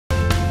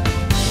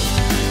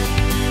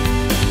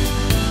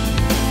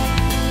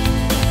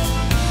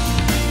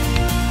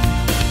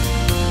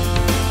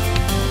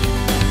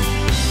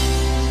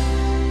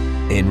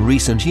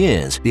recent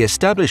years, the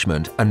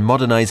establishment and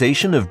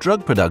modernization of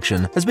drug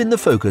production has been the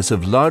focus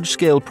of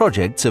large-scale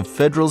projects of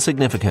federal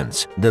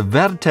significance. The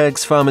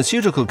WERTEKS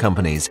Pharmaceutical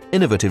Company's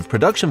innovative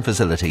production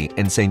facility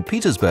in St.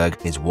 Petersburg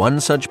is one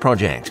such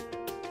project.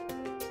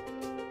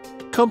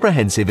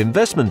 Comprehensive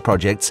investment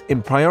projects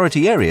in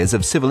priority areas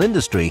of civil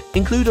industry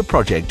include a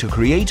project to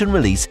create and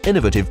release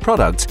innovative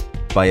products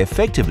by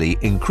effectively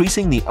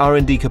increasing the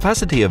R&D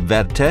capacity of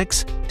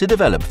WERTEKS to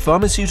develop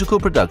pharmaceutical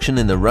production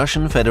in the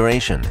Russian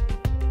Federation.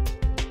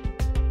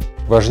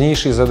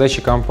 Важнейшие задачи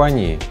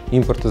компании –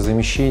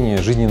 импортозамещение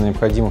жизненно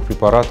необходимых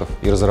препаратов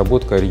и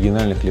разработка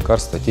оригинальных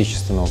лекарств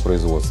отечественного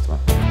производства.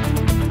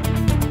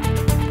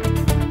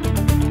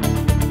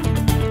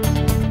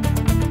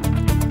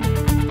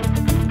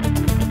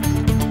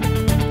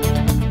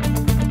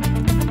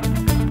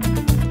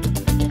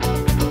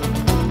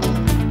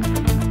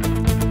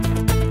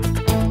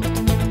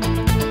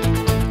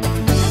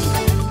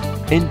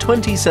 In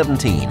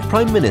 2017,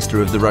 Prime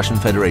Minister of the Russian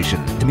Federation,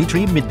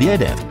 Dmitry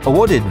Medvedev,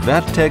 awarded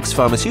WERTEKS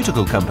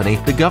Pharmaceutical Company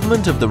the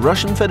government of the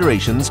Russian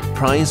Federation's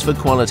Prize for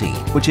Quality,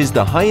 which is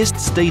the highest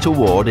state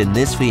award in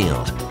this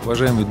field.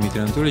 Уважаемый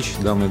Дмитрий Анатольевич,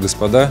 дамы и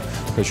господа,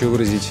 хочу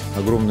выразить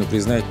огромную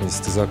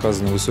признательность за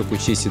оказанную высокую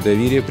честь и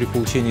доверие при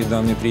получении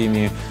данной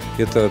премии.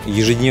 Это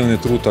ежедневный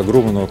труд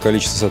огромного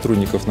количества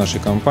сотрудников нашей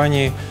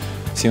компании.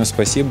 Всем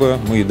спасибо.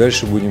 Мы и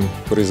дальше будем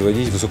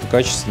производить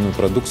высококачественную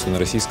продукцию на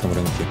российском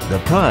рынке. The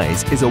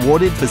prize is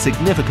awarded for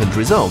significant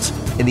results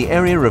in the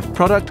area of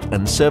product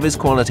and service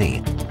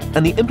quality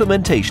and the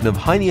implementation of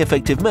highly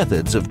effective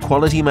methods of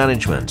quality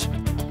management.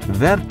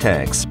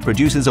 WERTEKS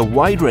produces a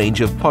wide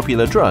range of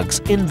popular drugs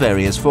in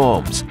various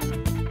forms.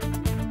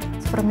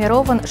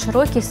 Сформирован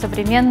широкий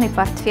современный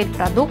портфель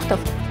продуктов,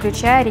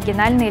 включая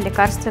оригинальные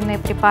лекарственные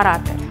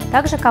препараты.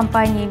 Также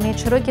компания имеет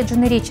широкий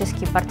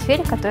дженерический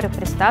портфель, который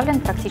представлен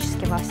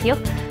практически во всех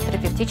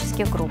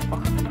терапевтических группах.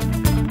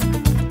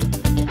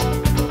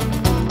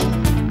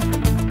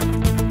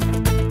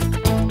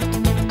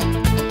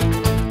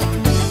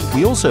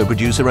 We also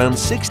produce around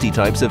 60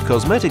 types of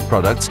cosmetic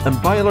products and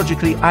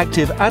biologically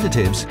active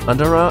additives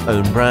under our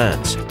own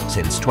brands.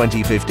 Since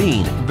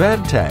 2015,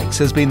 WERTEKS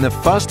has been the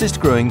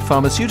fastest growing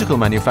pharmaceutical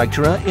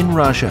manufacturer in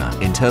Russia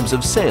in terms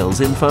of sales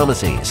in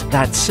pharmacies.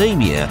 That same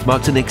year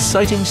marked an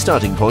exciting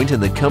starting point in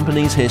the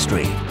company's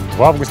history.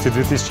 В августе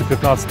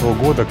 2015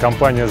 года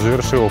компания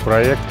завершила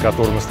проект, к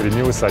которому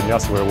стремилась со дня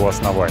своего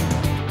основания.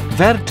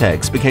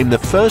 WERTEKS became the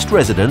first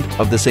resident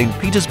of the St.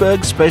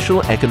 Petersburg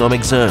Special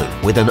Economic Zone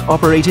with an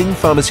operating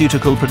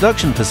pharmaceutical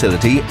production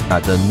facility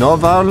at the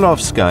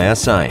Novoorlovskaya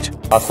site.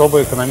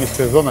 Особая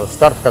экономическая зона,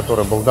 старт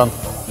которой был дан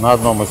на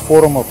одном из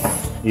форумов.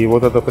 И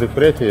вот это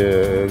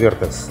предприятие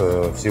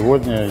WERTEKS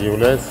сегодня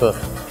является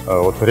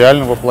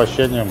реальным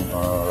воплощением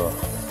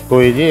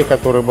той идеи,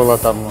 которая была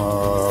там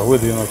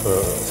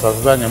выдвинута,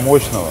 создание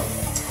мощного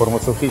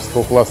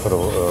фармацевтического кластера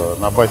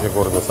на базе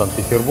города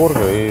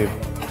Санкт-Петербурга. И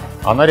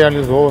она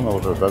реализована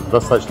уже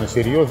достаточно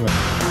серьезно.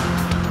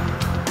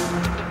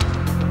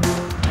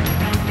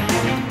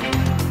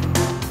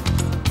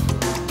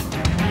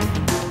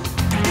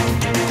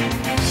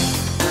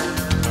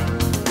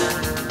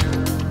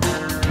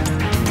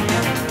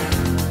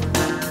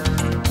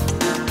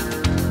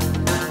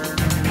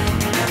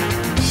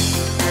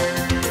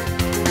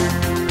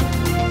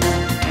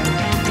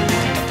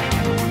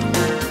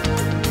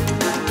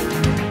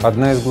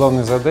 Одна из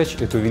главных задач –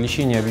 это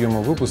увеличение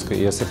объема выпуска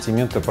и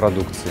ассортимента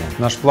продукции.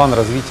 Наш план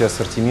развития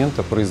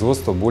ассортимента –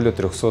 производства более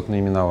 300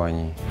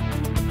 наименований.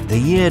 The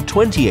year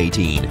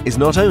 2018 is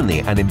not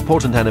only an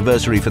important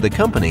anniversary for the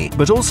company,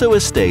 but also a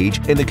stage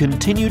in the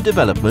continued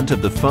development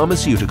of the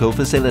pharmaceutical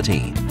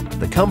facility.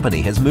 The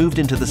company has moved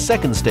into the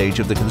second stage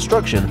of the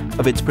construction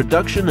of its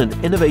production and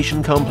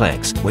innovation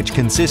complex, which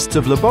consists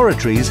of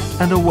laboratories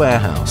and a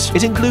warehouse.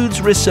 It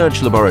includes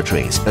research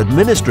laboratories,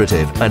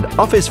 administrative and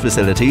office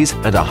facilities,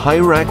 and a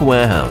high-rack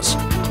warehouse.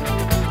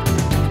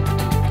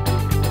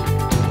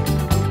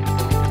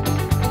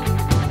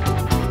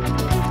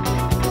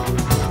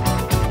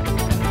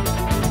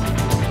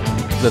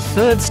 The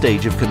third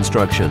stage of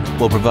construction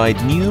will provide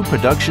new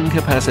production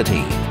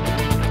capacity.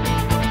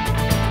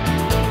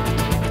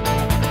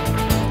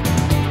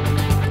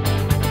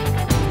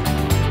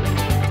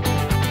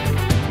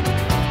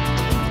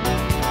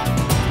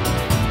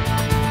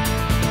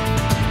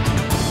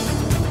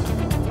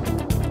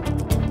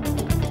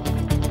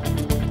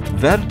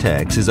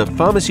 WERTEKS is a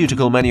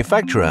pharmaceutical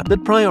manufacturer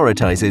that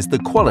prioritizes the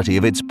quality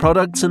of its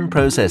products and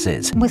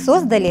processes. Мы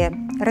создали,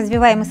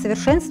 развиваем и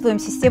совершенствуем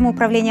систему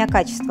управления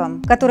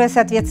качеством, которая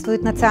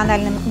соответствует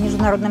национальным и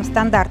международным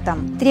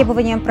стандартам,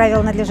 требованиям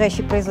правил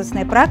надлежащей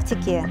производственной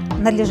практики,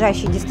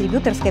 надлежащей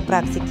дистрибьюторской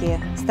практики,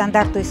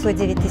 стандарту ISO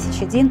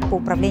 9001 по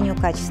управлению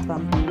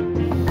качеством.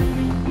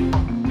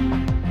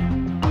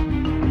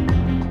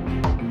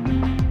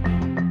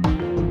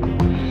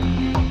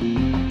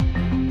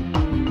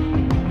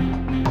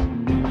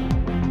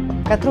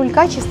 Контроль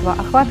качества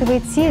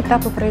охватывает все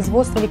этапы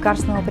производства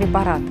лекарственного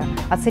препарата,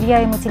 от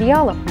сырья и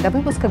материалов до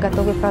выпуска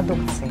готовой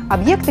продукции.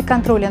 Объекты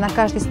контроля на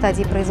каждой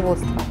стадии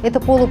производства – это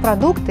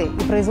полупродукты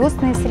и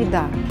производственная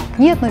среда. К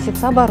ней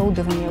относятся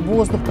оборудование,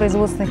 воздух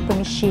производственных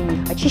помещений,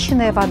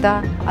 очищенная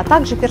вода, а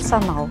также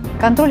персонал.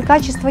 Контроль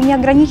качества не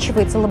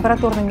ограничивается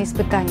лабораторными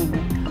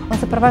испытаниями. Он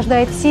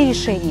сопровождает все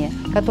решения,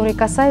 которые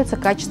касаются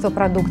качества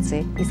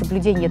продукции и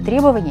соблюдения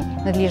требований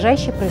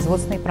надлежащей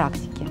производственной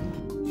практики.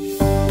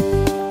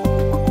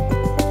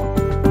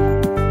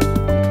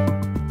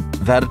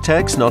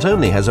 WERTEKS not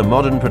only has a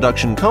modern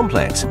production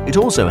complex, it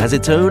also has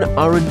its own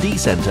R&D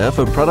center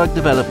for product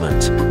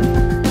development.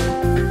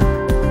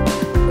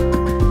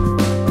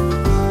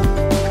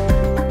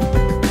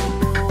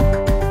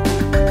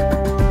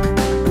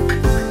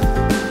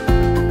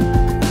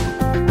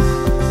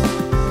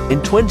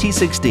 In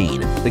 2016,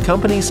 the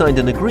company signed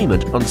an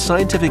agreement on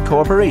scientific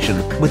cooperation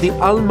with the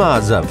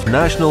Almazov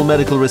National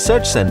Medical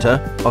Research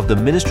Center of the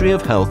Ministry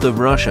of Health of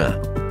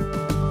Russia.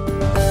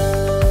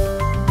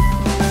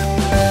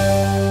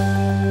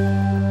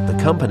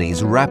 The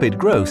company's rapid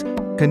growth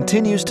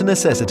continues to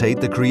necessitate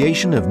the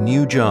creation of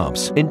new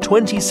jobs. In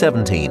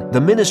 2017,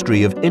 the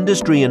Ministry of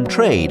Industry and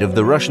Trade of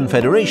the Russian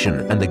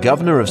Federation and the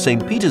Governor of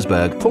St.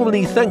 Petersburg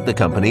formally thanked the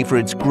company for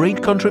its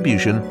great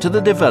contribution to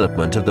the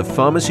development of the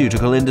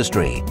pharmaceutical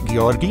industry.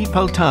 Georgy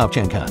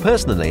Poltavchenko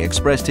personally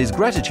expressed his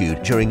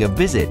gratitude during a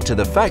visit to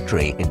the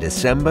factory in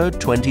December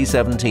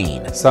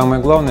 2017. Самое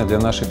главное для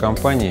нашей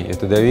компании –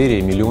 это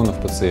доверие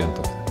миллионов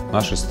пациентов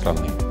нашей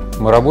страны.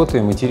 Мы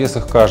работаем в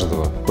интересах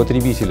каждого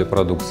потребителя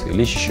продукции,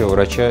 лечащего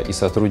врача и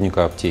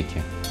сотрудника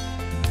аптеки.